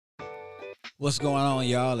What's going on,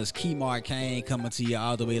 y'all? It's Kemar Kane coming to you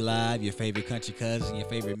all the way live. Your favorite country cousin, your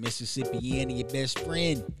favorite Mississippian, and your best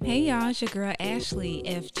friend. Hey y'all, it's your girl Ashley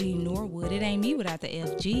FG Norwood. It ain't me without the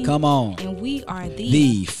FG. Come on. And we are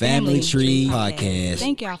the Family Tree Podcast.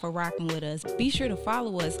 Thank y'all for rocking with us. Be sure to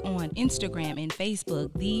follow us on Instagram and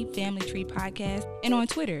Facebook, The Family Tree Podcast, and on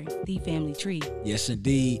Twitter, The Family Tree. Yes,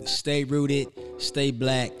 indeed. Stay rooted, stay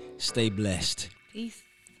black, stay blessed. Peace.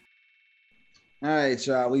 All right,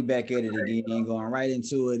 y'all. We back at it again. Going right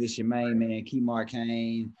into it. It's your main man, Kemar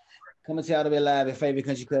Kane. Coming to y'all to be live, your favorite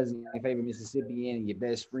country cousin, your favorite Mississippian, and your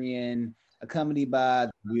best friend. Accompanied by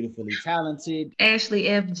beautifully talented Ashley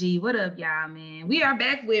FG. What up, y'all, man? We are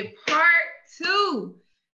back with part 2.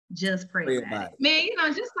 Just pray about it. Man,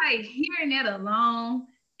 just like hearing that alone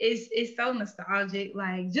is so nostalgic.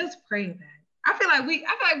 Like, just pray about it. I feel like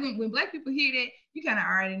when Black people hear that, you kind of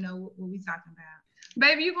already know what we talking about.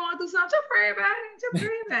 Baby, you going through something, just pray about it. Just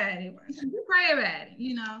pray about it. Just pray about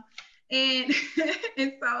it, And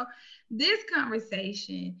so this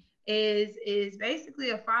conversation is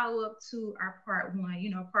basically a follow-up to our part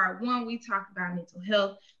 1. Part 1, we talked about mental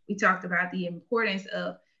health. We talked about the importance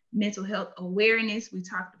of mental health awareness. We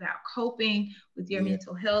talked about coping with your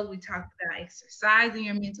mental health. We talked about exercising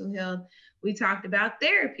your mental health. We talked about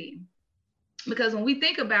therapy. Because when we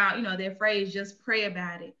think about, that phrase, just pray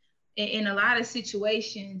about it, in a lot of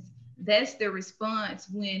situations, that's the response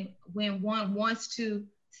when one wants to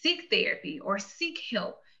seek therapy or seek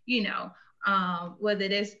help, whether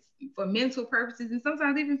that's for mental purposes and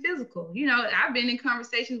sometimes even physical. I've been in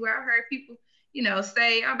conversations where I've heard people,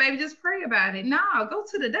 say, oh, baby, just pray about it. No, go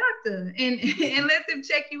to the doctor and let them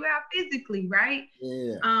check you out physically, right?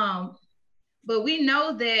 Yeah. But we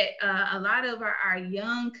know that a lot of our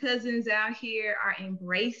young cousins out here are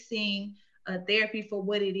embracing therapy for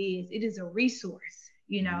what it is. It is a resource.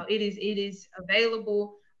 It is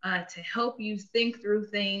available to help you think through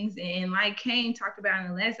things. And like Kane talked about in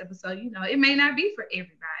the last episode, it may not be for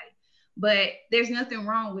everybody, but there's nothing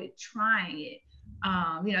wrong with trying it.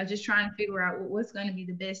 Just trying to figure out what's going to be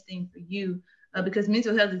the best thing for you, because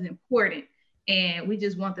mental health is important. And we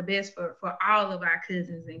just want the best for all of our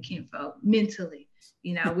cousins and kinfolk mentally.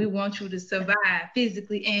 We want you to survive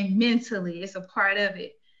physically and mentally. It's a part of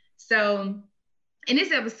it. So in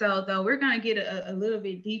this episode, though, we're going to get a little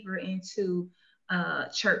bit deeper into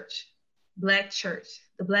church, Black church,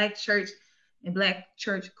 the Black church and Black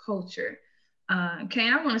church culture.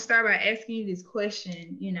 Kane, I want to start by asking you this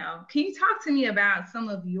question. Can you talk to me about some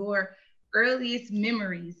of your earliest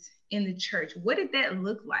memories in the church? What did that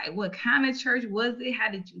look like? What kind of church was it?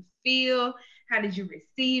 How did you feel? How did you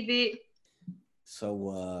receive it?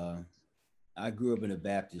 So I grew up in a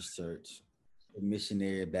Baptist church, a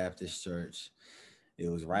missionary Baptist church. It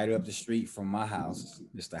was right up the street from my house.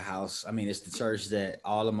 It's the church that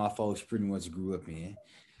all of my folks pretty much grew up in.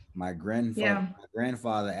 My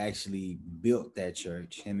grandfather actually built that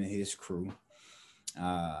church, him and his crew.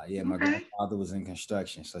 My grandfather was in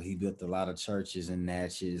construction, so he built a lot of churches and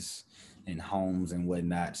natchez and homes and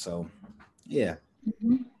whatnot. So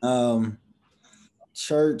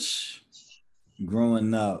church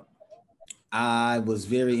growing up, I was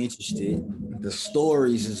very interested. The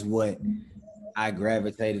stories is what I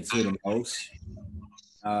gravitated to the most.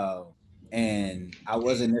 And I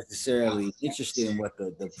wasn't necessarily interested in what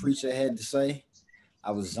the preacher had to say.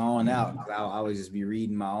 I was zoned out because I would always just be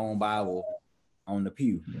reading my own Bible on the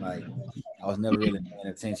pew. Like, I was never really paying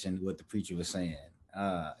attention to what the preacher was saying,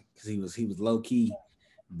 because he was low key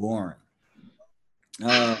boring.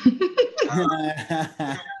 Just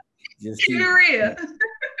keep it real.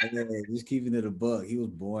 Just keeping it a buck. He was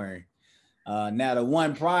boring. Now the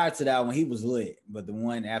one prior to that one, he was lit, but the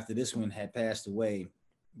one after this one had passed away.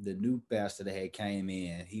 The new pastor that had came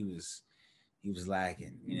in, he was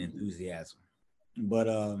lacking in enthusiasm. But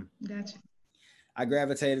Gotcha. I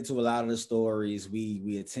gravitated to a lot of the stories.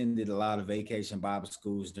 We attended a lot of vacation Bible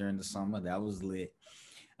schools during the summer. That was lit.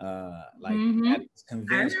 Baptist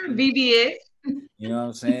conventions. I remember VBS. You know what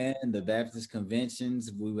I'm saying? The Baptist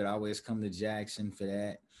conventions, we would always come to Jackson for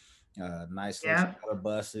that. Nice little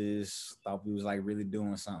buses. Thought we was like really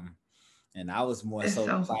doing something. And I was more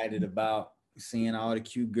so excited about seeing all the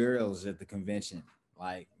cute girls at the convention.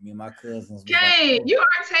 Like, me and my cousins. Kane, you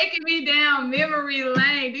are taking me down memory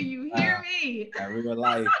lane. Do you hear me? I real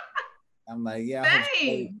life. I'm like, I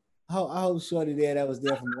hope shorty that was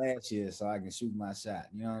there from last year so I can shoot my shot.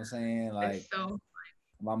 You know what I'm saying? Like,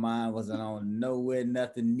 my mind wasn't on nowhere,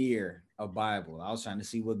 nothing near a Bible. I was trying to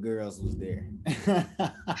see what girls was there.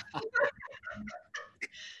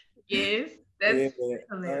 Yes, that's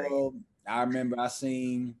hilarious. I remember I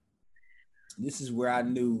seen this is where I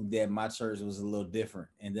knew that my church was a little different,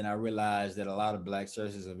 and then I realized that a lot of black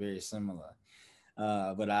churches are very similar.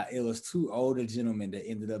 It was two older gentlemen that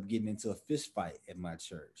ended up getting into a fist fight at my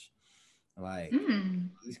church. Like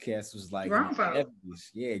these cats was like in Grown their folks. 70s.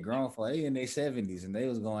 Yeah, grown for they in their 70s, and they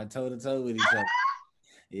was going toe to toe with each other.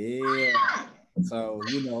 Yeah. So,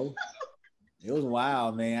 it was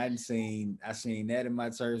wild, man. I seen that in my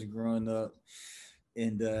church growing up.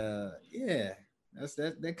 And yeah,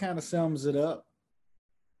 that kind of sums it up.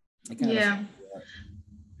 It kind of Yeah.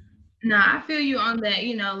 No, I feel you on that.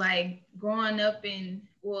 Like growing up in,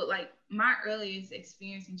 well, like my earliest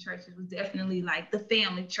experience in churches was definitely like the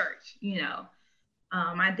family church.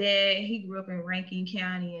 My dad, he grew up in Rankin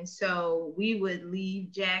County, and so we would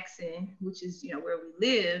leave Jackson, which is where we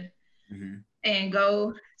live, mm-hmm. and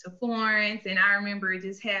go to Florence. And I remember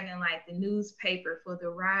just having like the newspaper for the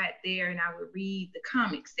ride there, and I would read the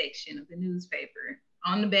comic section of the newspaper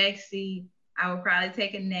on the back seat. I would probably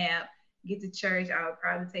take a nap. Get to church, I would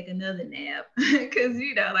probably take another nap because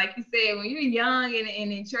like you said, when you're young and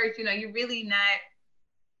in church, you're really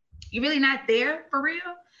not there for real.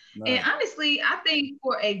 No. And honestly, I think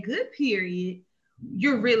for a good period,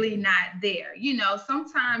 you're really not there.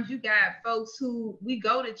 Sometimes you got folks who we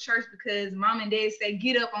go to church because mom and dad say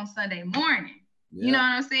get up on Sunday morning. Yep. You know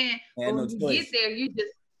what I'm saying? But No when you choice. get there,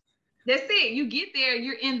 that's it. You get there,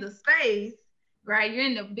 you're in the space, right? You're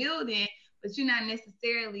in the building, but you're not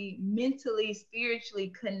necessarily mentally,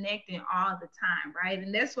 spiritually connecting all the time, right?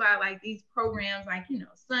 And that's why like these programs like,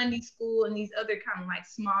 Sunday school and these other kind of like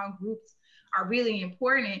small groups are really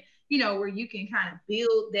important, where you can kind of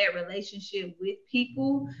build that relationship with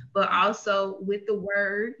people, but also with the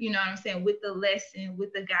word, you know what I'm saying, with the lesson,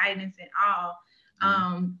 with the guidance and all.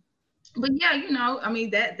 But yeah, I mean,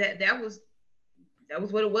 that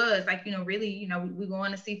was what it was. Like, really, we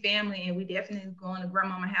going to see family, and we definitely going to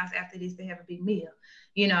grandmama's house after this to have a big meal.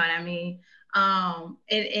 You know what I mean? And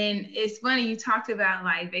it's funny, you talked about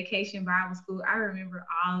like Vacation Bible School. I remember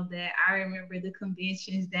all of that. I remember the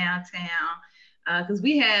conventions downtown, because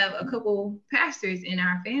we have a couple pastors in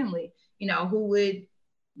our family, who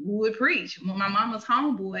would preach. Well, my mama's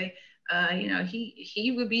homeboy,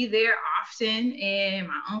 he would be there often, and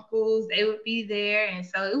my uncles, they would be there, and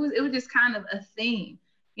so it was just kind of a thing.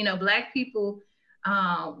 Black people,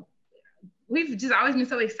 we've just always been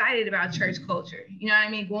so excited about church culture. You know what I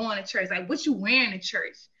mean? Going to church, like what you wearing to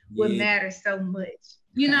church would matter so much.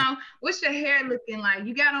 What's your hair looking like?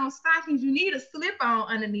 You got on stockings, you need a slip on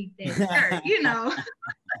underneath that shirt.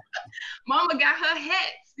 Mama got her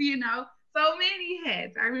hats, so many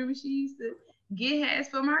hats. I remember she used to get hats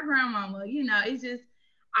for my grandmama. It's just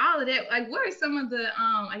all of that. Like, what are some of the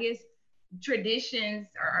I guess traditions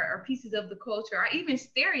or pieces of the culture, or even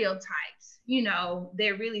stereotypes,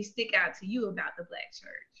 that really stick out to you about the Black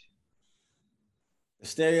church? The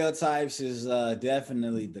stereotypes is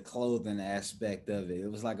definitely the clothing aspect of it. It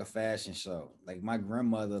was like a fashion show. Like my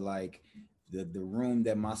grandmother, like the room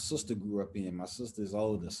that my sister grew up in. My sister's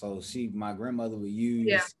older, so my grandmother would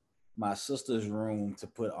use my sister's room to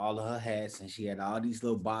put all of her hats, and she had all these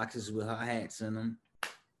little boxes with her hats in them.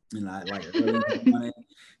 And like early in the morning,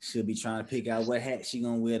 she'll be trying to pick out what hat she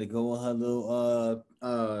gonna wear to go with her little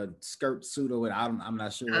skirt suit or what. I'm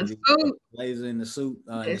not sure what it is. Blazer in the suit.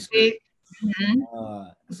 That's it.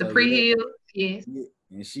 So the pre-heel, yes.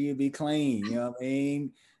 And she'd be clean, you know what I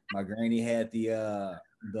mean? My granny had the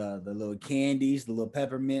little candies, the little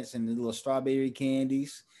peppermints and the little strawberry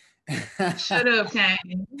candies. Shut up,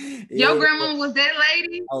 Kane. Your grandma was that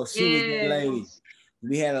lady? Oh, she was that lady.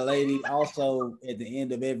 We had a lady also at the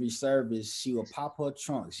end of every service. She would pop her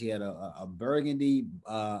trunk. She had a burgundy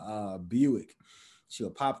Buick. She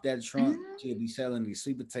would pop that trunk. She would be selling these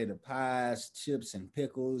sweet potato pies, chips, and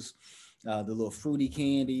pickles, the little fruity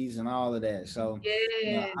candies, and all of that. So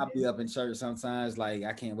I'll be up in church sometimes. Like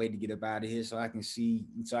I can't wait to get up out of here so I can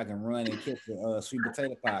run and catch the sweet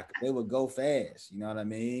potato pie. They would go fast. You know what I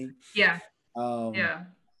mean? Yeah. Yeah.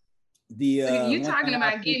 You talking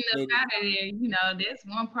about getting up out of there, that's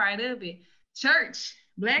one part of it. Church,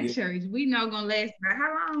 Black church, we know gonna last about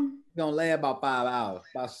how long? Gonna last about 5 hours,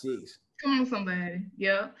 about 6. Come on, somebody.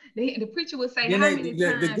 Yeah. The preacher would say, how many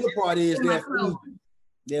times? The good part is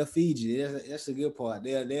they'll feed you. That's the good part.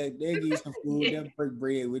 They'll give you some food, they'll break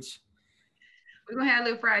bread with you. We're gonna have a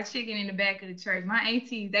little fried chicken in the back of the church. My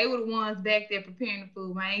aunties, they were the ones back there preparing the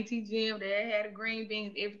food. My auntie Jim, they had the green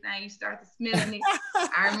beans, everything. You start to smelling it.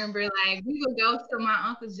 I remember like we would go to my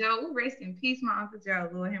Uncle Joe. Rest in peace, my Uncle Joe,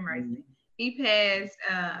 Lord have mercy. He passed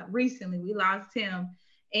recently. We lost him.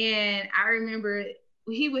 And I remember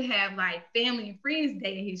he would have like family and friends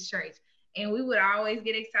day at his church. and we would always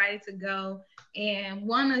get excited to go. And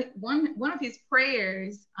one of his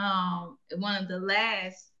prayers, one of the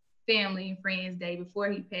last family and friends day before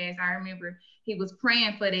he passed, I remember he was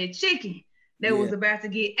praying for that chicken that was about to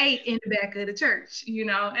get ate in the back of the church, you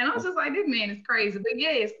know. And I was just like, this man is crazy. But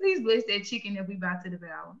yes, please bless that chicken that we about to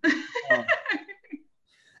devour.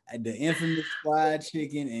 The infamous fried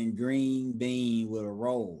chicken and green bean with a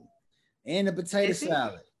roll and a potato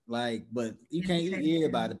salad. Like, but you can't eat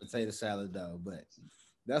everybody potato salad though. But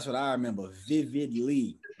that's what I remember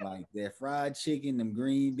vividly. Like that fried chicken, them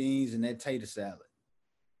green beans, and that tater salad.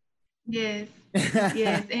 Yes.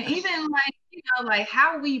 Yes. And even like, you know, like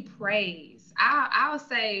how we praise. I'll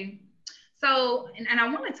say so, and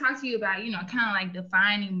I want to talk to you about, you know, kind of like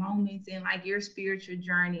defining moments in like your spiritual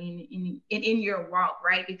journey in your walk,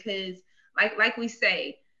 right? Because like we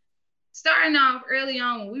say, starting off early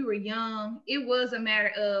on when we were young, it was a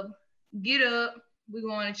matter of get up, we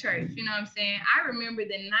going to church. You know what I'm saying? I remember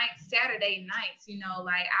the Saturday nights, you know,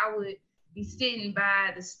 like I would be sitting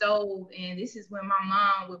by the stove, and this is when my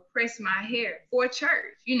mom would press my hair for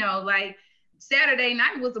church. You know, like Saturday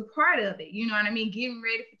night was a part of it. You know what I mean? Getting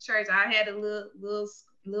ready for church. I had a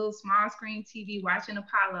little small screen TV watching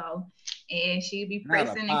Apollo, and she'd be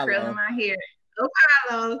pressing and curling my hair.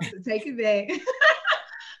 Apollo, to take it back.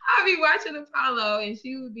 I'd be watching Apollo, and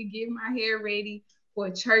she would be getting my hair ready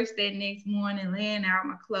for church that next morning, laying out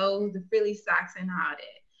my clothes, the frilly socks, and all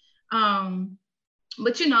that.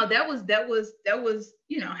 But you know, that was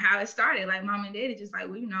you know how it started. Like mom and daddy just like,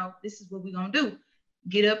 well, you know, this is what we're gonna do.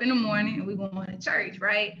 Get up in the morning and we're going to church,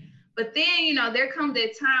 right? But then, you know, there comes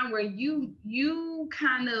that time where you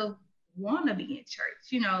kind of want to be in church,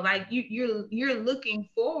 you know, like you're looking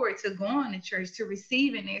forward to going to church, to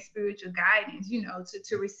receiving that spiritual guidance, you know,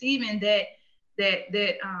 to receiving that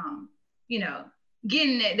you know,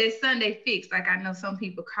 getting that Sunday fix, like I know some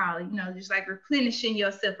people call it, you know, just like replenishing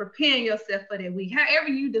yourself, preparing yourself for that week, however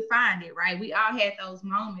you defined it, right? We all had those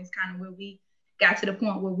moments kind of where we got to the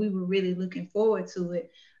point where we were really looking forward to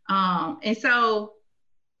it. And so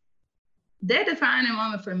that defining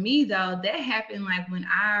moment for me, though, that happened like when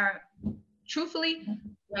I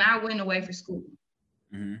went away for school.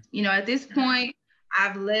 Mm-hmm. You know, at this point,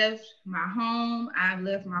 I've left my home. I've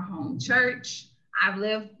left my home church. I've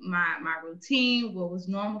left my routine, what was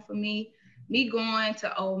normal for me. Me going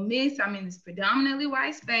to Ole Miss, I'm in this predominantly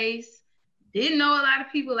white space. Didn't know a lot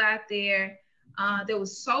of people out there. There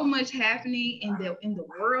was so much happening in the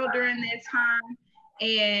world during that time,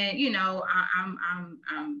 and you know,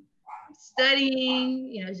 I'm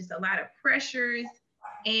studying. You know, just a lot of pressures,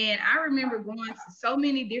 and I remember going to so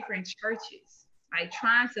many different churches, like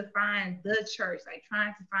trying to find the church, like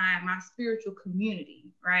trying to find my spiritual community,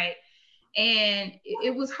 right? And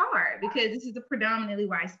it was hard because this is a predominantly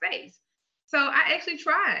white space. So I actually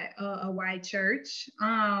tried a white church.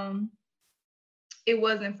 It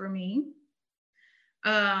wasn't for me.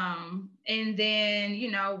 And then, you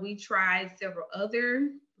know, we tried several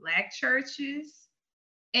other Black churches,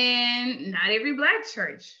 and not every Black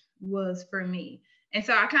church was for me. And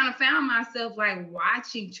so I kind of found myself like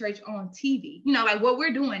watching church on TV, you know, like what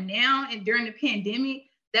we're doing now. And during the pandemic,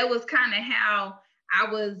 that was kind of how I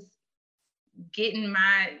was getting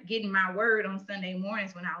my word on Sunday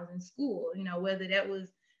mornings when I was in school, you know, whether that was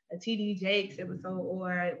a TD Jakes episode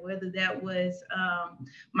or whether that was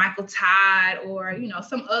Michael Todd or, you know,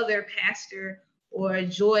 some other pastor or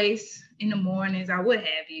Joyce in the mornings or what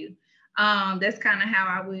have you. That's kind of how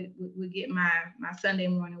I would get my Sunday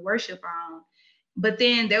morning worship on. But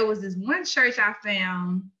then there was this one church I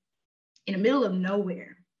found in the middle of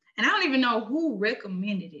nowhere. And I don't even know who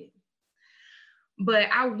recommended it. But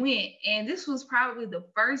I went, and this was probably the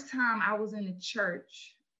first time I was in a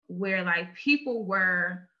church where like people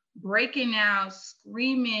were breaking out,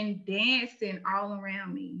 screaming, dancing all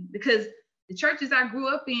around me. Because the churches I grew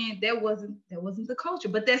up in, that wasn't the culture,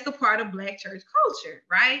 but that's the part of Black church culture,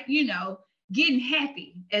 right? You know, getting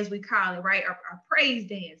happy, as we call it, right? Or praise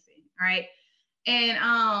dancing, right?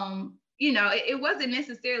 And you know, it wasn't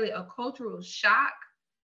necessarily a cultural shock,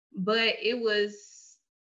 but it was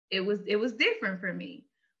different for me.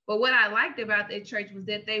 But what I liked about that church was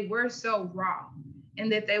that they were so raw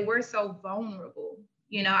and that they were so vulnerable.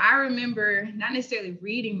 You know, I remember not necessarily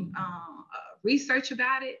reading research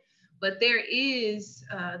about it, but there is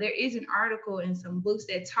an article in some books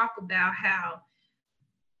that talk about how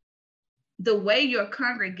the way your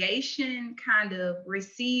congregation kind of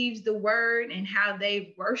receives the word and how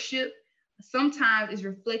they worship sometimes is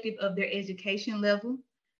reflective of their education level,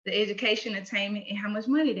 the education attainment, and how much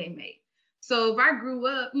money they make. So if I grew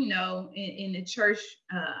up, you know, in the church,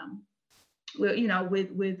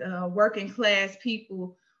 with working class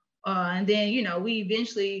people And then, we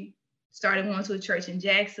eventually started going to a church in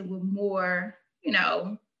Jackson with more,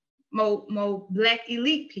 more Black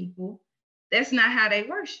elite people. That's not how they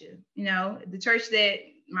worship. The church that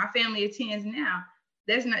my family attends now,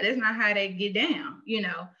 that's not how they get down.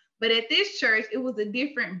 But at this church, it was a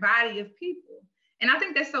different body of people. And I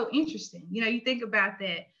think that's so interesting. You think about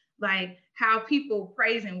that, like how people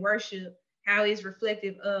praise and worship, how it's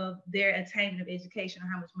reflective of their attainment of education or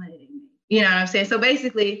how much money they make. You know what I'm saying? So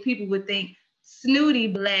basically, people would think snooty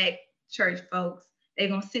Black church folks, they're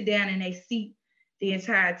going to sit down in their seat the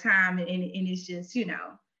entire time. And it's just,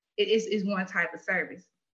 it's one type of service.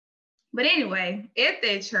 But anyway, at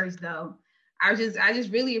that church, though, I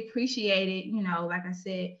just really appreciated, like I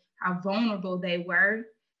said, how vulnerable they were,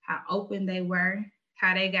 how open they were,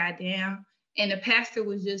 how they got down. And the pastor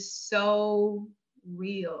was just so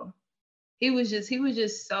real. He was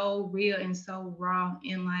just so real and so raw.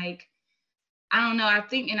 And like, I don't know, I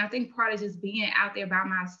think part of just being out there by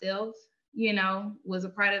myself, was a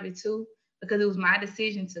part of it too, because it was my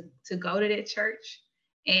decision to go to that church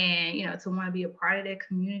and, to want to be a part of that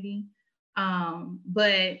community.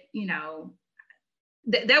 But,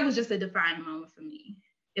 that was just a defining moment for me.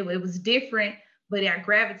 It was different, but I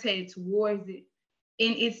gravitated towards it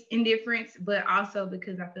in its indifference, but also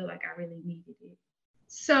because I feel like I really needed it.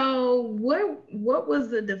 So what was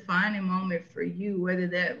the defining moment for you, whether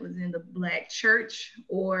that was in the Black church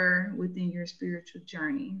or within your spiritual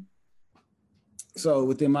journey? So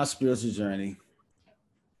within my spiritual journey,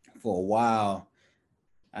 for a while,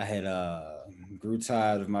 I had grew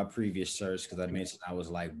tired of my previous church because I mentioned I was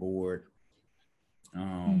like bored.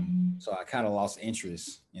 So I kind of lost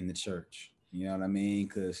interest in the church. You know what I mean?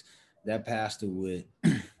 Because that pastor would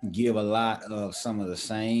give a lot of some of the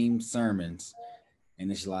same sermons.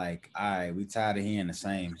 And it's like, all right, we tired of hearing the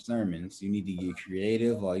same sermons. You need to get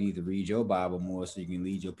creative, or you need to read your Bible more so you can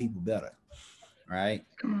lead your people better. Right?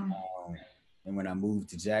 And when I moved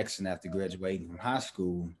to Jackson after graduating from high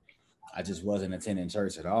school, I just wasn't attending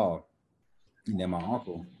church at all. And then my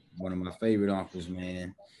uncle, one of my favorite uncles,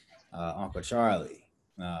 man, Uncle Charlie,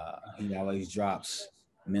 he always drops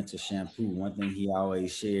mental shampoo. One thing he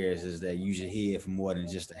always shares is that use your head for more than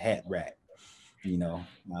just a hat rack.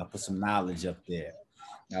 Put some knowledge up there.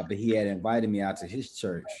 But he had invited me out to his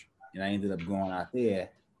church, and I ended up going out there,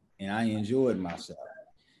 and I enjoyed myself.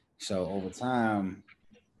 So over time,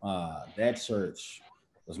 that church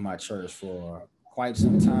was my church for quite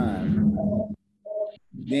some time.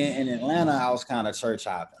 Then in Atlanta, I was kind of church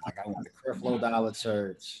hopping. Like I went to Creflo Dollar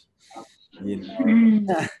Church,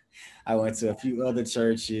 I went to a few other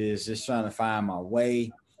churches, just trying to find my way.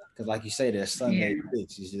 Because like you say, there's Sunday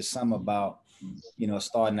fix. It's just something about,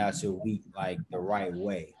 starting out your week like the right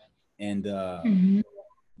way. And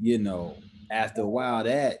after a while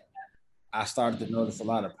that I started to notice a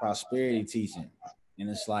lot of prosperity teaching. And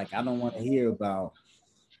it's like I don't want to hear about,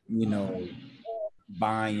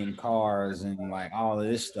 buying cars and like all of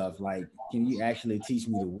this stuff. Like, can you actually teach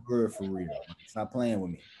me the word for real? Stop playing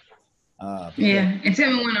with me. And tell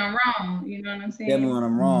me when I'm wrong. You know what I'm saying? Tell me when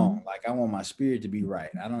I'm wrong. Like, I want my spirit to be right.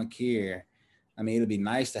 I don't care. I mean, it'll be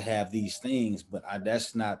nice to have these things, but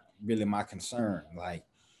that's not really my concern. Like,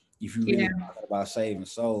 if you really talk about saving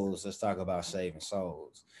souls, let's talk about saving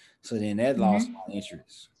souls. So then that lost my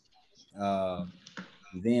interest.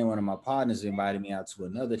 Then one of my partners invited me out to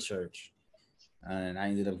another church, and I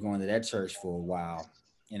ended up going to that church for a while,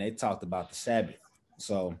 and they talked about the Sabbath.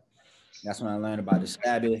 So that's when I learned about the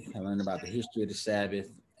Sabbath. I learned about the history of the Sabbath,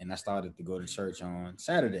 and I started to go to church on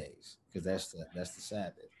Saturdays because that's the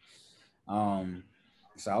Sabbath.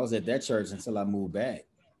 So I was at that church until I moved back,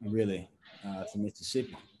 really, to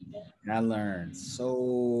Mississippi, and I learned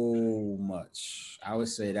so much. I would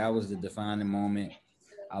say that was the defining moment.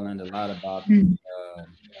 I learned a lot about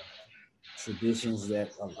traditions that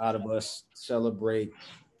a lot of us celebrate,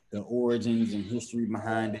 the origins and history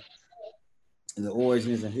behind it, the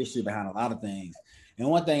origins and history behind a lot of things. And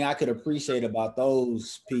one thing I could appreciate about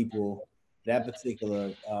those people, that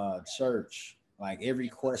particular church, like every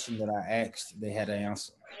question that I asked, they had an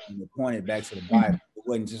answer. And they pointed back to the Bible. It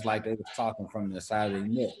wasn't just like they was talking from the side of their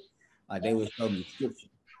neck. Like they would show me scripture.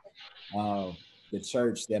 The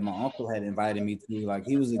church that my uncle had invited me to, like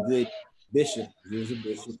he was a good bishop. He was a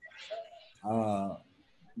bishop.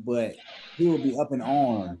 But he would be up in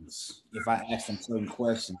arms if I asked him certain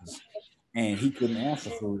questions and he couldn't answer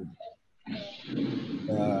for me.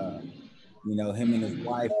 Him and his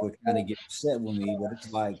wife would kind of get upset with me, but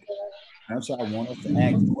it's like, don't y'all want us to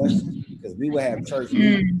ask questions? Because we would have church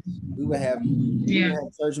meetings. We would have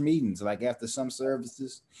church meetings like after some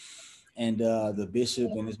services, and the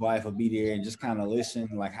bishop and his wife will be there and just kind of listen,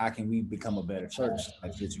 like, how can we become a better church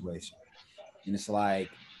type situation. And it's like,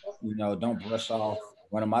 don't brush off.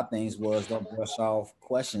 One of my things was, don't brush off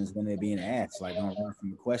questions when they're being asked. Like, don't run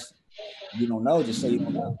from the question. You don't know, just say you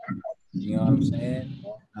don't know. You know what I'm saying?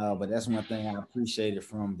 But that's one thing I appreciated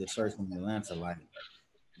from the church in Atlanta. Like,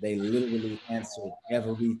 they literally answered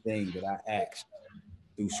everything that I asked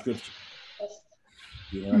through scripture.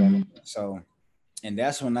 You know what I mean? So, and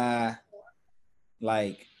that's when I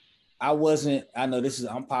know this is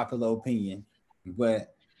unpopular opinion,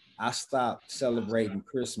 but I stopped celebrating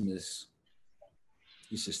Christmas.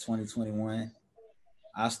 This is 2021.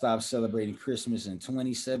 I stopped celebrating Christmas in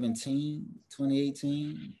 2017,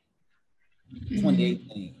 2018,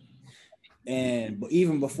 2018. But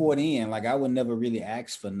even before then, like, I would never really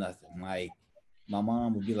ask for nothing. Like, my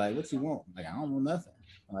mom would be like, "What you want?" Like, I don't want nothing.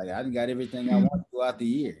 Like, I done got everything I want throughout the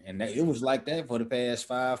year. And it was like that for the past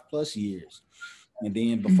 5+ years. And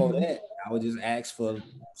then before that, I would just ask for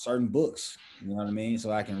certain books, you know what I mean?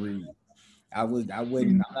 So I can read. I'm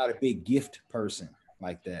not a big gift person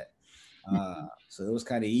like that. So it was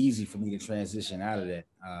kind of easy for me to transition out of that.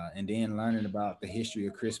 And then learning about the history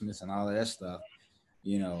of Christmas and all of that stuff,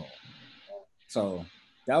 you know. So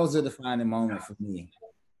that was a defining moment for me.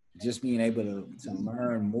 Just being able to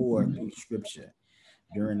learn more through scripture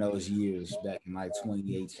during those years back in like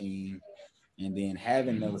 2018, and then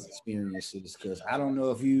having those experiences. Because I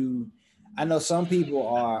know some people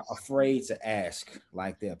are afraid to ask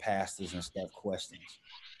like their pastors and stuff questions.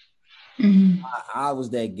 I was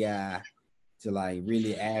that guy to like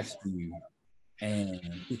really ask you, and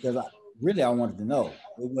because I wanted to know.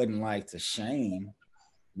 It wasn't like to shame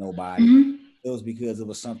nobody. It was because it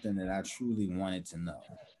was something that I truly wanted to know.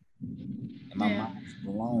 And my mind was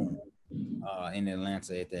blown in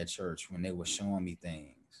Atlanta at that church when they were showing me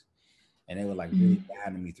things, and they were like really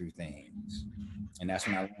guiding me through things. And that's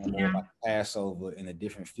when I learned more about the Passover and the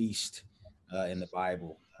different feasts in the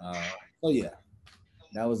Bible. So yeah,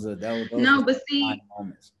 those were No, but see, defining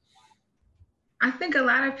moments. I think a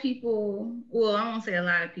lot of people, well, I won't say a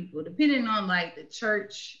lot of people, depending on like the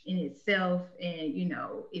church in itself and,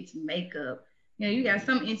 its makeup, you got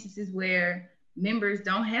some instances where members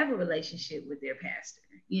don't have a relationship with their pastor,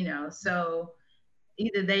 so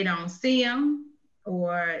either they don't see them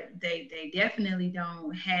or they definitely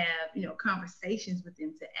don't have, conversations with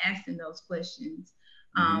them to ask them those questions.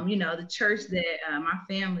 The church that my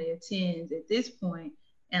family attends at this point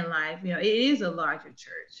in life, it is a larger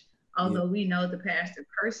church. Yeah, Although we know the pastor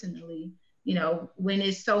personally, when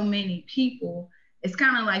it's so many people, it's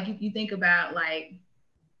kind of like if you think about like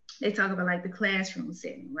they talk about like the classroom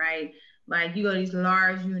setting, right? Like you go to these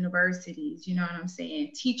large universities, you know what I'm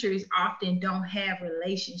saying? Teachers often don't have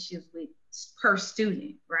relationships with per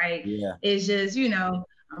student, right? yeah, It's just, I'm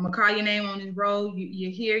gonna call your name on this roll.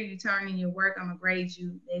 You're here, you turn in your work, I'm gonna grade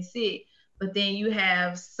you. That's it. But then you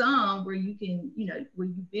have some where you can, where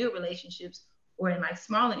you build relationships, or in like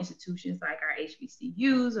smaller institutions like our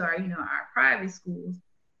HBCUs or our private schools,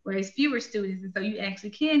 where it's fewer students, and so you actually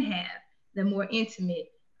can have the more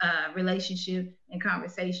intimate relationship and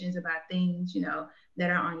conversations about things, that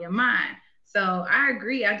are on your mind. So I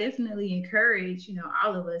agree. I definitely encourage,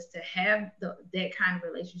 all of us to have that kind of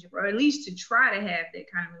relationship, or at least to try to have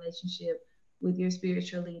that kind of relationship with your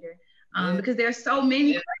spiritual leader, yeah. because there are so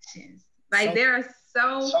many questions. Like So there are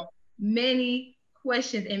so many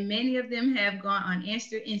questions, and many of them have gone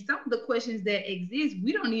unanswered. And some of the questions that exist,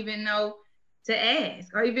 we don't even know to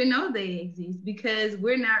ask or even know they exist because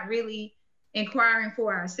we're not really inquiring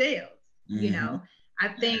for ourselves. I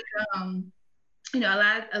think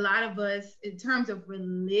a lot of us in terms of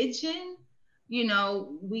religion,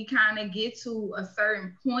 we kind of get to a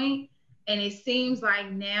certain point, and it seems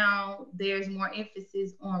like now there's more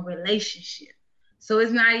emphasis on relationship. So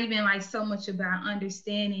it's not even like so much about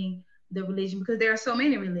understanding the religion, because there are so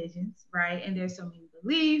many religions, right? And there's so many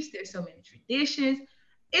beliefs, there's so many traditions.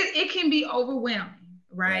 It can be overwhelming,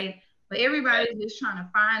 yeah, right? But everybody's just trying to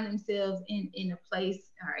find themselves in a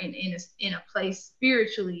place, or in a place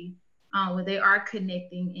spiritually, where they are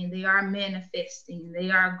connecting and they are manifesting and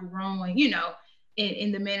they are growing,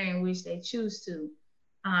 in the manner in which they choose to.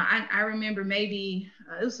 I remember maybe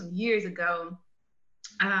it was some years ago.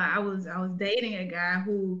 I was dating a guy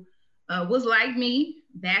who was like me,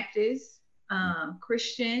 Baptist,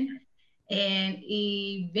 Christian, and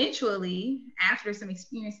eventually, after some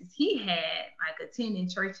experiences he had, like attending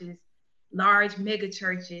churches, large mega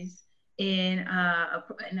churches in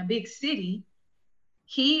a big city,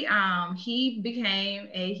 he became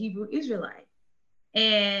a Hebrew Israelite.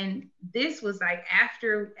 And this was like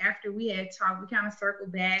after we had talked, we kind of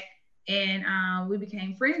circled back, and we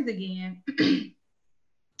became friends again.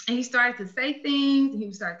 And he started to say things, and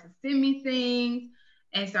he started to send me things,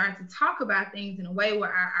 and started to talk about things in a way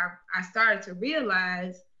where I started to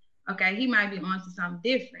realize, okay, he might be onto something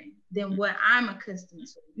different than what I'm accustomed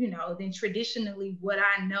to, than traditionally what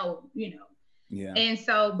I know. Yeah. And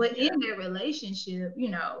so, but in that relationship,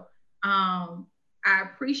 I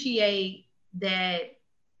appreciate that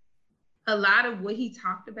a lot of what he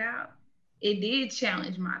talked about, it did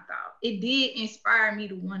challenge my thought. It did inspire me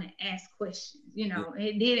to want to ask questions.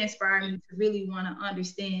 It did inspire me to really want to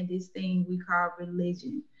understand this thing we call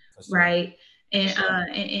religion, Sure. right?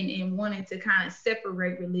 And wanting to kind of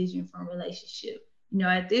separate religion from relationship.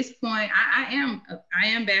 At this point, I am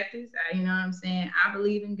Baptist. You know what I'm saying? I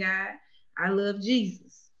believe in God. I love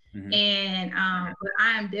Jesus. Mm-hmm. And but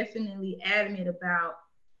I am definitely adamant about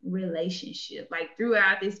relationship. Like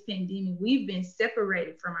throughout this pandemic, we've been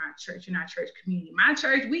separated from our church and our church community. My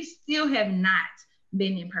church, we still have not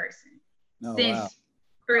been in person since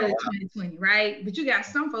early 2020, right? But you got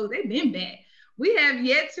some folks, they've been back. We have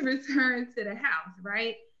yet to return to the house,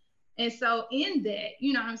 right? And so in that,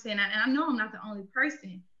 you know what I'm saying? And I know I'm not the only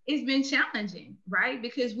person. It's been challenging, right?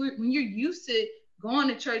 Because when you're used to going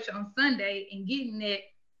to church on Sunday and getting that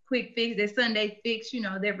quick fix, that Sunday fix,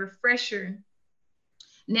 that refresher,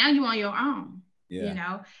 now you're on your own,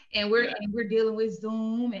 and we're dealing with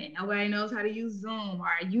Zoom, and nobody knows how to use Zoom, or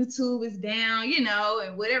YouTube is down,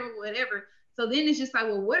 and whatever. So then it's just like,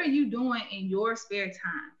 well, what are you doing in your spare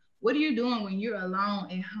time? What are you doing when you're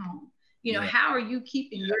alone at home? How are you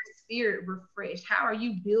keeping your spirit refreshed? How are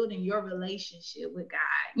you building your relationship with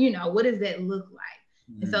God? What does that look like?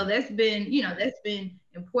 Mm-hmm. And so that's been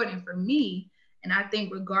important for me. And I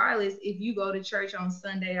think regardless if you go to church on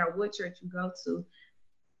Sunday or what church you go to,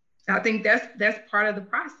 I think that's part of the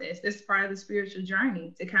process. That's part of the spiritual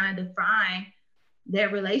journey, to kind of define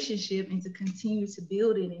that relationship and to continue to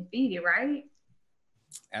build it and feed it, right?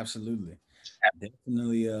 Absolutely.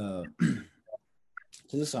 Definitely.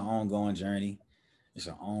 It's an ongoing journey. It's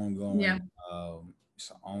an ongoing,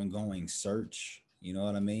 it's an ongoing search. You know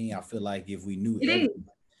what I mean? I feel like if we knew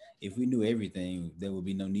everything, there would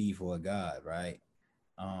be no need for a God, right?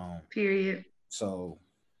 Period. So,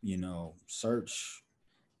 search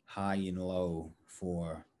high and low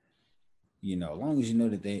for, as long as you know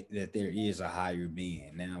that there is a higher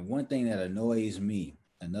being. Now, one thing that annoys me,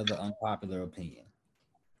 another unpopular opinion.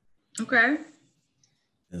 Okay.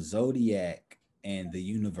 The zodiac and the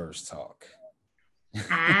universe talk. It's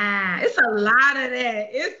a lot of that.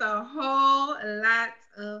 It's a whole lot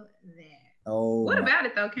of that. Oh, what about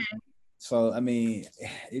it though, Ken? So, I mean,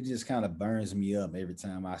 it just kind of burns me up every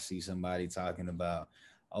time I see somebody talking about,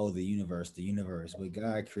 the universe, but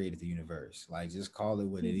God created the universe. Like, just call it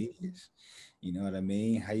what it is. You know what I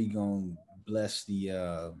mean? How you gonna bless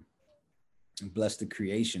the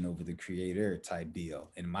creation over the creator type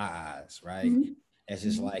deal in my eyes, right? Mm-hmm. That's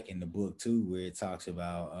just like in the book too, where it talks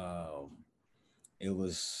about it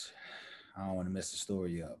was, I don't want to mess the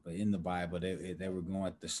story up, but in the Bible, they were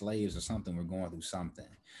going, the slaves or something were going through something,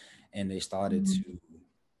 and they started to,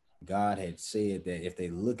 God had said that if they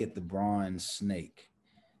look at the bronze snake,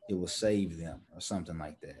 it will save them or something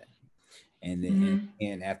like that. And then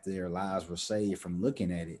and after their lives were saved from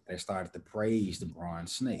looking at it, they started to praise the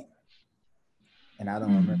bronze snake. And I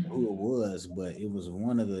don't remember who it was, but it was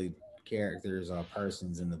one of the characters or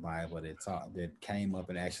persons in the Bible that came up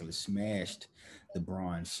and actually smashed the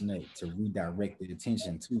bronze snake to redirect the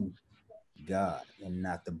attention to God and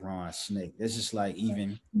not the bronze snake. It's just like,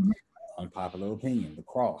 even unpopular opinion, the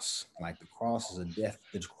cross. Like, the cross is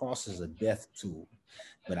a death tool.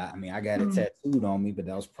 But I mean, I got it tattooed on me, but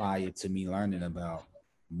that was prior to me learning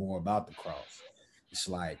more about the cross. It's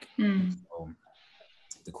like,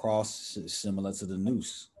 the cross is similar to the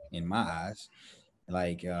noose in my eyes.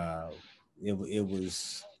 Like, it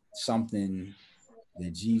was something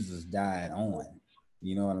that Jesus died on.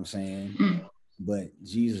 You know what I'm saying? But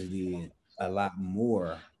Jesus did a lot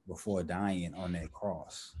more before dying on that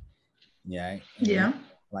cross. Yeah.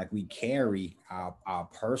 And we carry our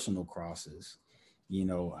personal crosses,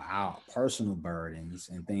 our personal burdens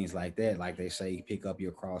and things like that. Like they say, pick up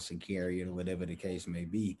your cross and carry it, or whatever the case may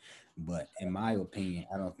be. But in my opinion,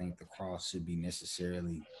 I don't think the cross should be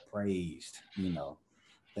necessarily praised.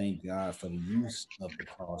 Thank God for the use of the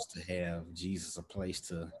cross to have Jesus a place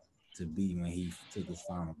to be when he took his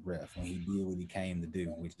final breath, when he did what he came to do,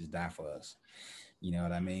 which is die for us. You know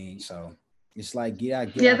what I mean? So it's like, get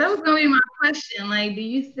out. That was gonna be my question. Like, do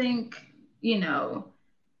you think,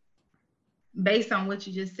 based on what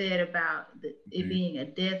you just said about it being a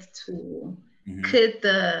death tool, could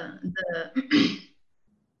the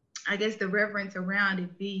I guess the reverence around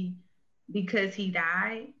it be because he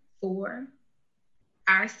died for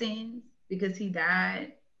our sins, because he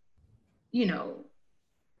died, you know,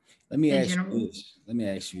 Let me in ask you general. this. Let me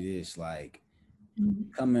ask you this. Like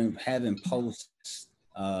Mhm. coming having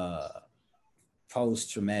uh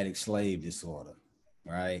post traumatic slave disorder,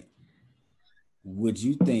 right? Would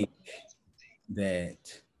you think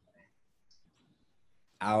that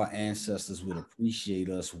our ancestors would appreciate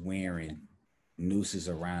us wearing nooses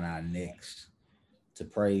around our necks to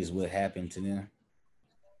praise what happened to them?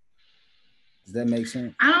 Does that make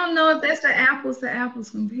sense? I don't know if that's the apples to apples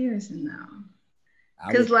comparison though.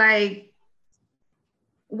 I Cause would. like,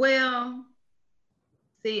 well,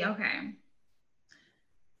 see, okay.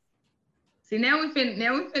 See, now we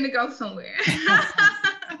finna go somewhere.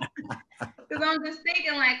 Cause I'm just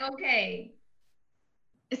thinking like, okay,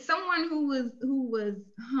 it's someone who was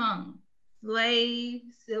hung, slave,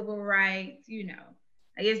 civil rights,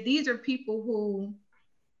 I guess these are people who,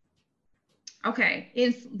 okay,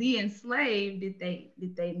 the enslaved, did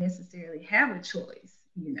they necessarily have a choice?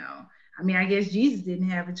 I mean, I guess Jesus didn't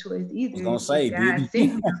have a choice I was either. gonna If say, did God he?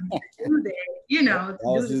 sent him to do that, That to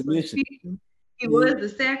do was this his for the mission. people, he Yeah, was the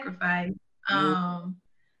sacrifice. yeah.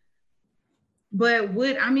 But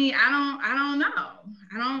would I mean I don't know.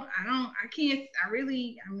 I can't I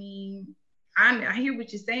really I mean I hear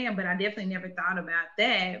what you're saying, but I definitely never thought about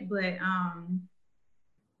that. But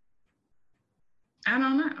I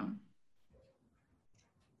don't know.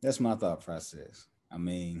 That's my thought process. I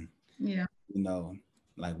mean, Yeah. you know,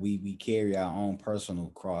 like we carry our own personal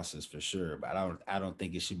crosses for sure, but I don't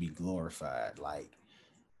think it should be glorified. Like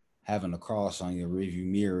having a cross on your rearview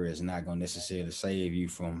mirror is not gonna necessarily save you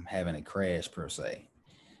from having a crash per se.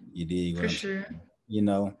 You dig what For I'm saying? sure. You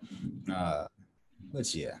know, uh,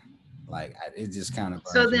 but yeah, like it just kind of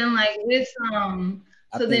So burns me. then like with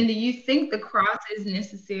I so then think do you think the cross is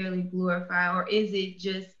necessarily glorified, or is it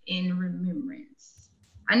just in remembrance?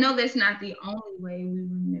 I know that's not the only way we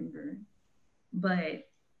remember, but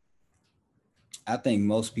I think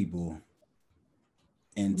most people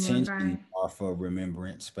intention glorified. are for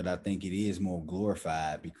remembrance, but I think it is more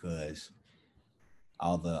glorified because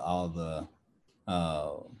all the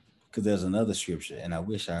uh because there's another scripture, and I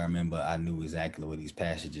wish I remember I knew exactly what these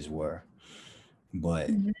passages were, but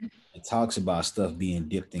Mm-hmm. it talks about stuff being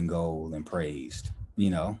dipped in gold and praised.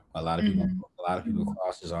 A lot of people Mm-hmm.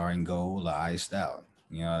 crosses are in gold or iced out.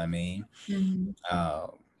 You know what I mean? Mm-hmm. Uh,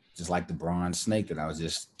 just like the bronze snake that I was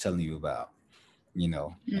just telling you about. And I'll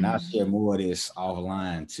Mm-hmm. share more of this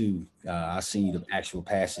offline too. I'll send you the actual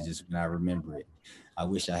passages when I remember it. I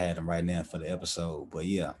wish I had them right now for the episode, but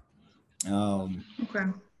yeah, um, Okay.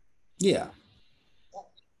 yeah,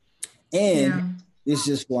 and Yeah. it's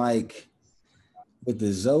just like with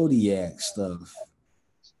the zodiac stuff.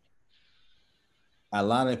 A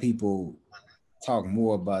lot of people talk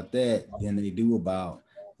more about that than they do about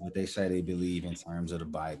what they say they believe in terms of the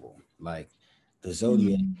Bible. Like the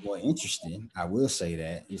zodiac is Mm-hmm. more interesting. I will say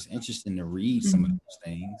that it's interesting to read some of Mm-hmm. those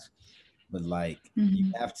things, but like you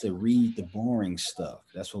Mm-hmm. have to read the boring stuff.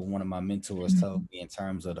 That's what one of my mentors told me in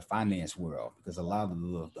terms of the finance world, because a lot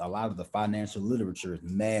of the financial literature is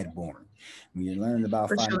mad boring. When you're learning about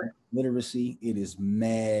For financial sure. literacy, it is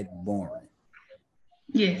mad boring.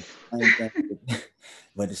 Yes. Same thing,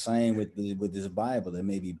 but the same with this Bible. It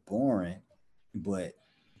may be boring, but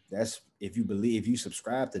that's if you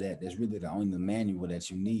subscribe to that, that's really the only manual that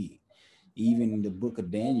you need. Even in the book of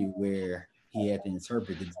Daniel, where he had to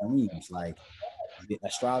interpret the dreams, like the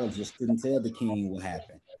astrologers couldn't tell the king what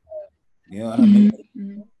happened. You know what I mean? Mm-hmm.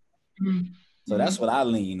 Mm-hmm. So Mm-hmm. that's what I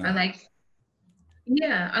lean I on. like,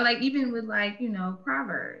 yeah, I like even with like,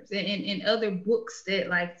 Proverbs and other books that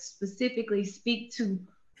like specifically speak to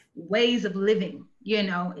ways of living,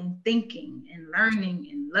 and thinking and learning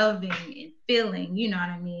and loving and feeling, you know what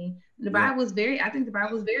I mean? Yeah. I think the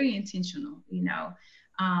Bible is very intentional.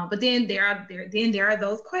 But then there are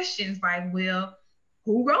those questions like, well,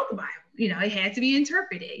 who wrote the Bible? It had to be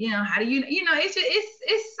interpreted. How do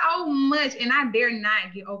it's so much, and I dare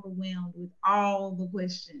not get overwhelmed with all the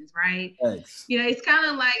questions, right? Thanks. It's kind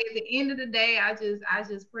of like at the end of the day, I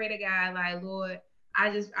just pray to God, like, Lord, I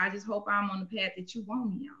just hope I'm on the path that you want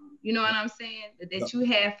me on. You know what I'm saying? That you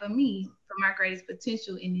have for me for my greatest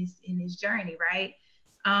potential in this journey, right?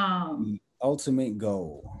 Um, The ultimate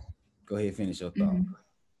goal. Go ahead, finish your thought. mhm.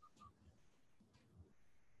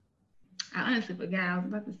 I honestly forgot. I was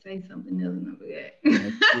about to say something else and I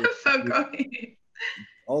And forgot. So go ahead.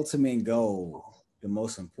 ultimate goal, the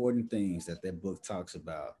most important things that book talks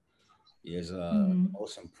about is Mhm.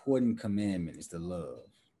 most important commandment is the love,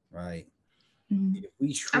 right? Mhm.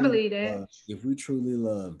 I believe that. If we truly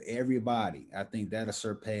love everybody, I think that'll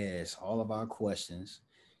surpass all of our questions.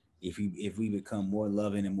 if we become more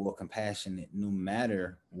loving and more compassionate, no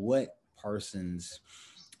matter what person's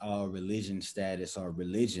religion status or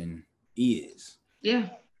religion is. Yeah.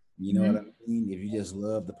 You know what I Hmm. mean? If you just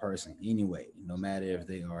love the person anyway, no matter if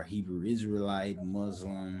they are Hebrew Israelite,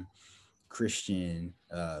 Muslim, Christian,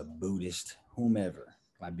 Buddhist, whomever.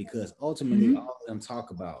 Like, because ultimately Hmm. all of them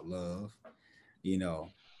talk about love, you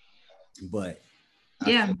know. But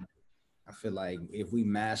I Yeah. feel I feel like if we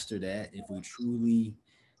master that, if we truly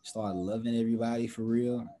start loving everybody for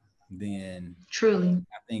real, then Truly.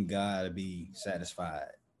 I think God will be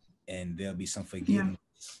satisfied and there'll be some Yeah.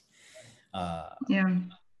 forgiveness, uh, Yeah.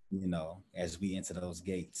 as we enter those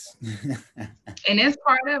gates. And that's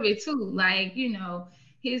part of it too. Like,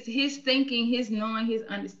 his thinking, his knowing, his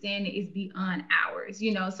understanding is beyond ours,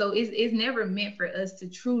 so it's never meant for us to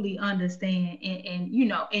truly understand and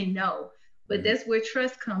know. But Mhm. that's where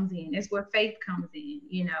trust comes in, that's where faith comes in.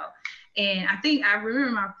 And I think I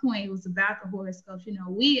remember my point was about the horoscopes.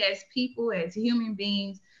 We as people, as human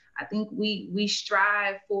beings, I think we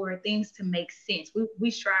strive for things to make sense.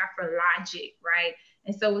 We strive for logic, right?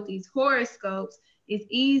 And so with these horoscopes, it's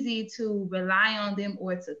easy to rely on them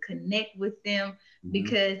or to connect with them Mhm.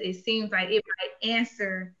 because it seems like it might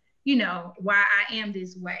answer, why I am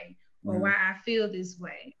this way or why Mhm. I feel this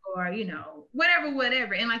way or,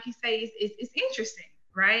 whatever. And like you say, it's interesting,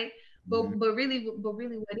 right? Mhm. But really,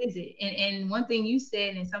 what is it? And one thing you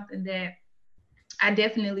said and something that I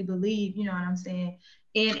definitely believe, you know what I'm saying,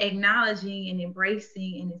 in acknowledging and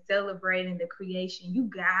embracing and in celebrating the creation, you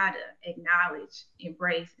gotta acknowledge,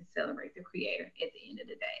 embrace, and celebrate the creator at the end of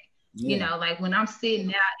the day. Yeah. Like when I'm sitting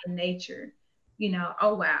out in nature,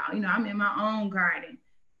 oh wow, I'm in my own garden.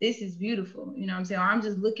 This is beautiful, you know what I'm saying? Or I'm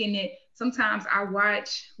just looking at sometimes I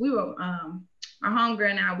watch, my homegirl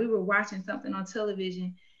and I, we were watching something on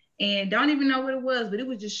television and don't even know what it was, but it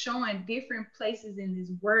was just showing different places in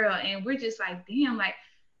this world. And we're just like, damn, like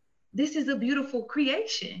this is a beautiful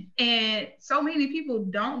creation. And so many people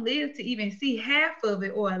don't live to even see half of it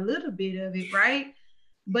or a little bit of it, right?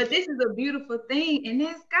 But this is a beautiful thing, and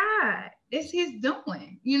that's God. It's his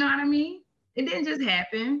doing. You know what I mean? It didn't just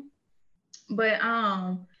happen. But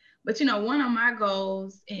one of my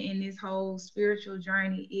goals in this whole spiritual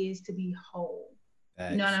journey is to be whole.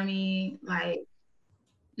 You know what Facts. I mean? Like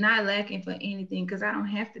not lacking for anything because I don't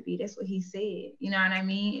have to be. That's what he said. You know what I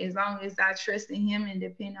mean? As long as I trust in him and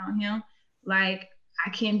depend on him, like I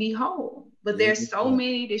can be whole. But Yeah. there's so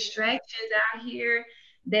many distractions out here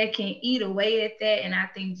that can eat away at that. And I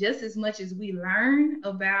think just as much as we learn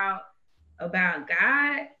about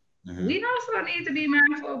God, Mhm. we also need to be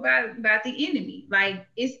mindful about the enemy. Like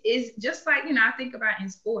it's just like, I think about in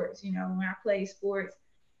sports, when I play sports,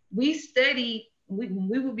 we study, we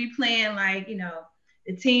would be playing like,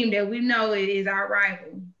 the team that we know is our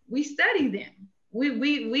rival. We study them.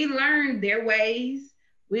 We learn their ways.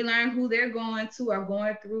 We learn who they're going to or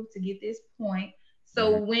going through to get this point.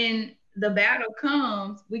 So Mhm. when the battle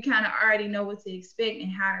comes, we kind of already know what to expect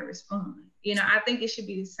and how to respond. I think it should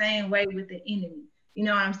be the same way with the enemy. You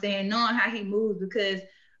know what I'm saying? Knowing how he moves because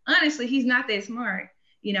honestly, he's not that smart,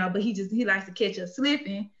 but he likes to catch us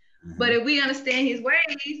slipping. But Mhm. if we understand his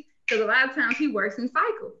ways, because a lot of times he works in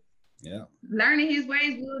cycles. Yeah. Learning his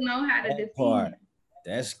ways, we'll know how to That defeat part. him.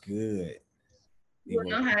 That's good. It We'll will.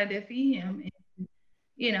 know how to defeat him.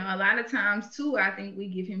 And, a lot of times too, I think we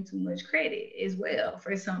give him too much credit as well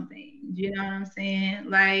for some things. You know what I'm saying?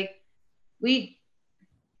 Like we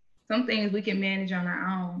some things we can manage on our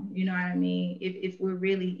own, you know what I mean? If we're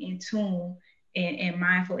really in tune and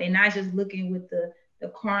mindful and not just looking with the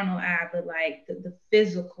carnal eye, but like the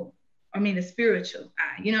physical, the spiritual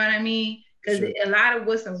eye, you know what I mean? Because Sure. a lot of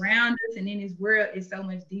what's around us and in this world is so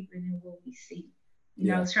much deeper than what we see.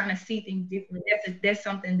 Yeah. It's trying to see things differently. That's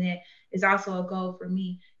something that is also a goal for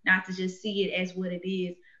me, not to just see it as what it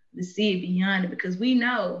is, to see it beyond it, because we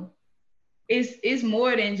know it's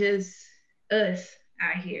more than just us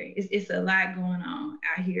out here. It's a lot going on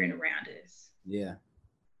out here and around us. Yeah.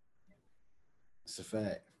 It's a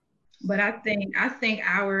fact. But I think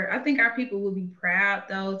our people will be proud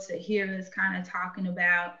though to hear us kind of talking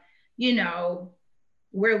about, you know,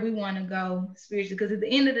 where we want to go spiritually. Because at the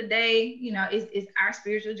end of the day, it's our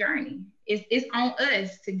spiritual journey. It's on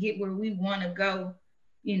us to get where we want to go,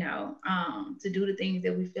 to do the things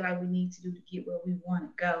that we feel like we need to do to get where we want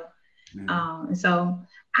to go. Mhm. And so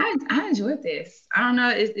I enjoyed this. I don't know,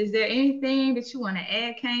 is there anything that you want to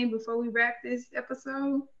add, Kane, before we wrap this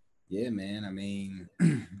episode? Yeah, man. I mean,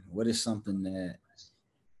 what is something that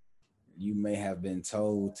you may have been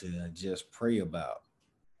told to just pray about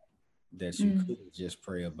that you Mm, couldn't just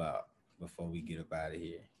pray about before we get up out of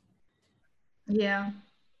here? yeah.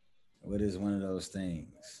 What is one of those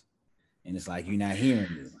things? And it's like, you're not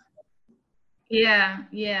hearing me. Yeah,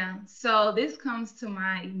 yeah. So this comes to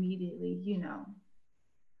mind immediately,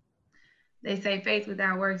 they say faith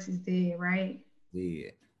without works is dead, right?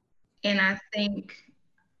 Yeah. And I think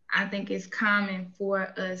it's common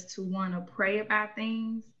for us to want to pray about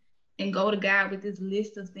things and go to God with this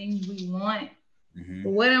list of things we want. Mm-hmm.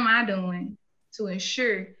 But what am I doing to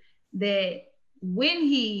ensure that when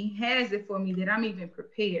He has it for me, that I'm even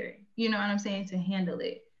prepared? You know what I'm saying, to handle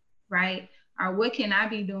it, right? Or what can I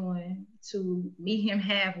be doing to meet Him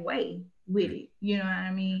halfway with it? You know what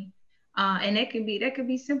I mean? And that could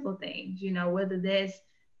be simple things, whether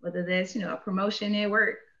that's a promotion at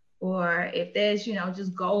work, or if there's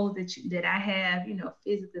just goals that I have,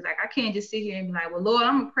 physically. Like, I can't just sit here and be like, well, Lord,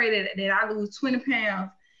 I'm gonna pray that I lose 20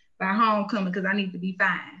 pounds by homecoming because I need to be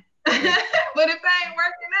fine. But if I ain't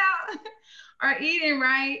working out or eating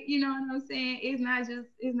right, you know what I'm saying? It's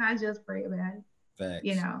not just pray about it.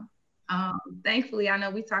 You Facts. know. Thankfully, I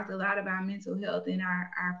know we talked a lot about mental health in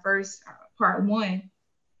our first part one.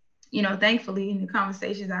 Thankfully, in the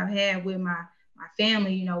conversations I've had with my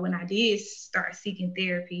family, when I did start seeking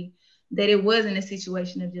therapy, that it wasn't a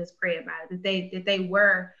situation of just pray about it, that they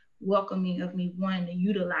were welcoming of me wanting to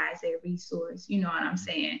utilize that resource. You know what I'm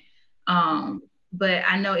saying? But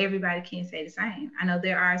I know everybody can't say the same. I know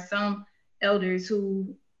there are some elders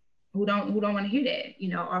who don't want to hear that,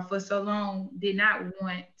 or for so long did not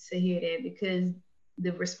want to hear that, because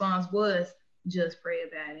the response was just pray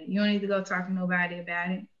about it. You don't need to go talk to nobody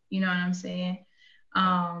about it. You know what I'm saying?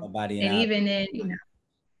 Nobody in And our even then,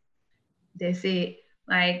 that's it.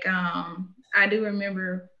 Like, I do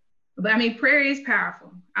remember, but I mean, prayer is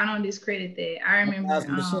powerful. I don't discredit that. I remember,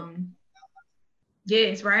 1,000%.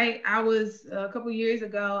 yes, right. I was a couple years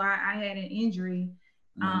ago. I had an injury.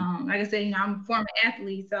 Mm-hmm. Like I said, I'm a former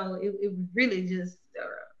athlete, so it was really just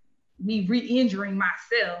me re-injuring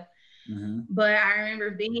myself. Mm-hmm. But I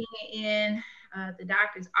remember being in the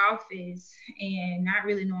doctor's office and not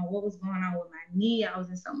really knowing what was going on with my knee. I was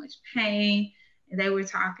in so much pain, and they were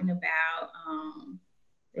talking about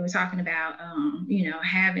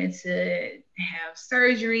having to have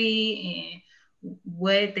surgery and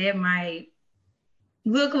what that might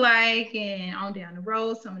look like, and on down the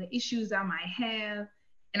road, some of the issues I might have.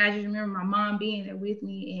 And I just remember my mom being there with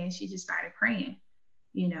me, and she just started praying,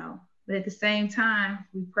 you know. But at the same time,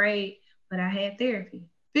 we prayed, but I had therapy,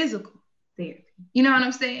 physical therapy. You know what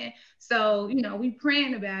I'm saying? So, we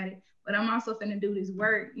praying about it, but I'm also finna do this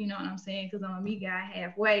work, you know what I'm saying? Because I'm gonna meet God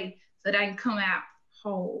halfway so that I can come out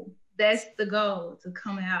whole. That's the goal, to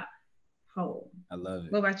come out whole. I love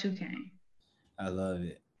What it. about you, Kane? I love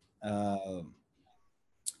it. Um,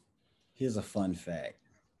 Here's a fun fact.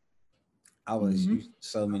 I was Mm-hmm. used to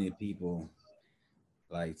so many people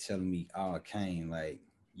like telling me, "Oh, Kane, like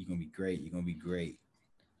you're gonna be great. You're gonna be great."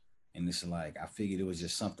 And it's like I figured it was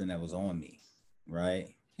just something that was on me,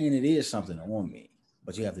 right? And it is something on me,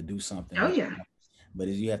 but you have to do something Oh with. yeah, But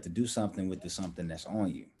you have to do something with the something that's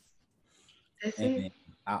on you. that's And it.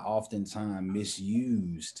 I oftentimes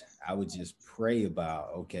misused. I would just pray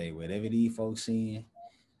about, okay, whatever these folks seeing,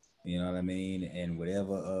 you know what I mean, and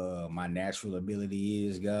whatever my natural ability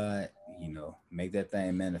is, God, make that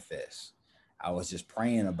thing manifest. I was just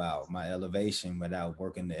praying about my elevation without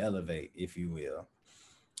working to elevate, if you will.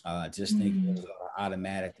 Just thinking it was Mm-hmm. going to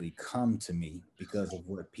automatically come to me because of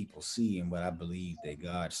what people see and what I believe that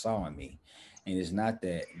God saw in me. And it's not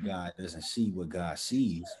that God doesn't see what God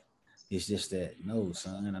sees. It's just that, no,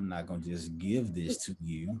 son, I'm not going to just give this to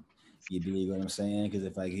you. You dig what I'm saying? Because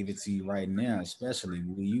if I give it to you right now, especially,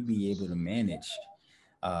 will you be able to manage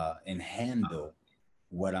and handle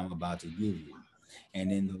what I'm about to give you?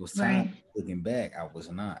 And in those times, Right. looking back, I was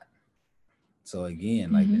not. So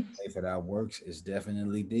again, like that Mm-hmm. faith without works is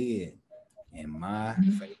definitely dead. And my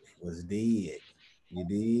Mm-hmm. faith was dead. You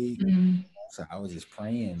dig? Mm-hmm. So I was just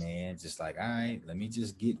praying, man, just like, all right, let me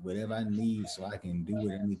just get whatever I need so I can do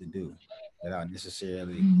what I need to do without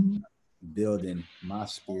necessarily Mm-hmm. building my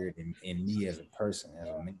spirit in me as a person, as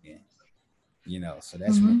a man. So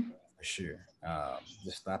that's one Mm-hmm. thing for sure.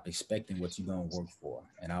 Just stop expecting what you're gonna work for.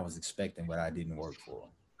 And I was expecting what I didn't work for.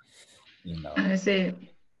 You know, That's it.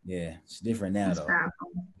 yeah, it's different now That's though.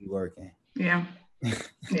 powerful. You working. Yeah.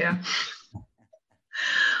 Yeah.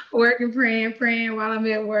 Working, praying while I'm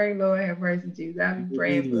at work. Lord have mercy, Jesus. I'll be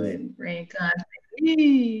praying for it Yeah. and praying constantly.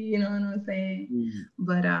 You know what I'm saying? Mm.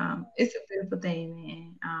 But it's a beautiful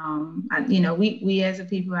thing, man. We as a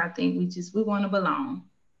people, I think we want to belong.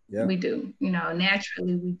 We Yep. do.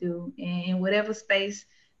 Naturally we do. And in whatever space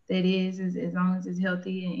that is, as long as it's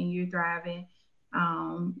healthy and you're thriving,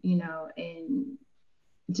 and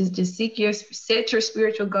just set your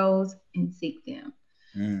spiritual goals and seek them.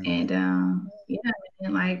 And yeah,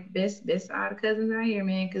 and like best all the cousins out here,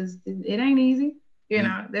 man, because it ain't easy. You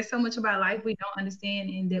know, there's so much about life we don't understand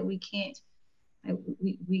and that we can't, like,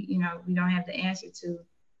 we we don't have the answer to.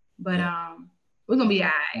 But we're gonna be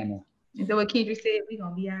all right. And so what Kendrick said, we're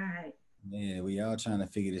gonna be all right. Yeah, we all trying to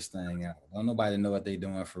figure this thing out. Don't nobody know what they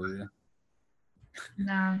doing for real.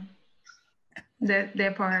 No,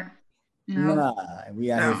 that part. No. Nah,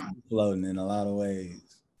 we out here floating in a lot of ways.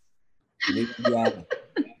 We gonna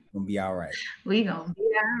be all right. We gonna be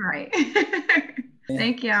all right.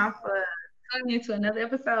 Thank y'all for tuning into another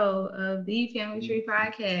episode of the Family Tree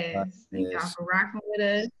Podcast. Thank y'all for rocking with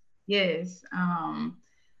us. Yes.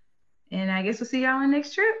 And I guess we'll see y'all on the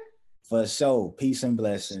next trip. For sure. Peace and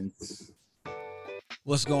blessings.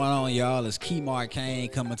 What's going on, y'all? It's Kemar Kane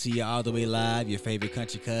coming to you all the way live. Your favorite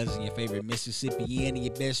country cousin, your favorite Mississippian, and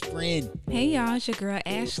your best friend. Hey, y'all. It's your girl,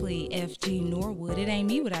 Ashley FG Norwood. It ain't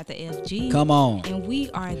me without the FG. Come on. And we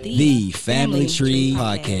are the Family Tree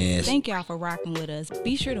Podcast. Thank y'all for rocking with us.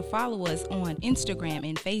 Be sure to follow us on Instagram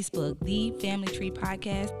and Facebook, The Family Tree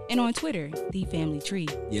Podcast, and on Twitter, The Family Tree.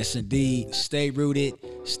 Yes, indeed. Stay rooted,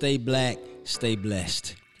 stay black, stay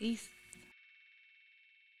blessed. Peace.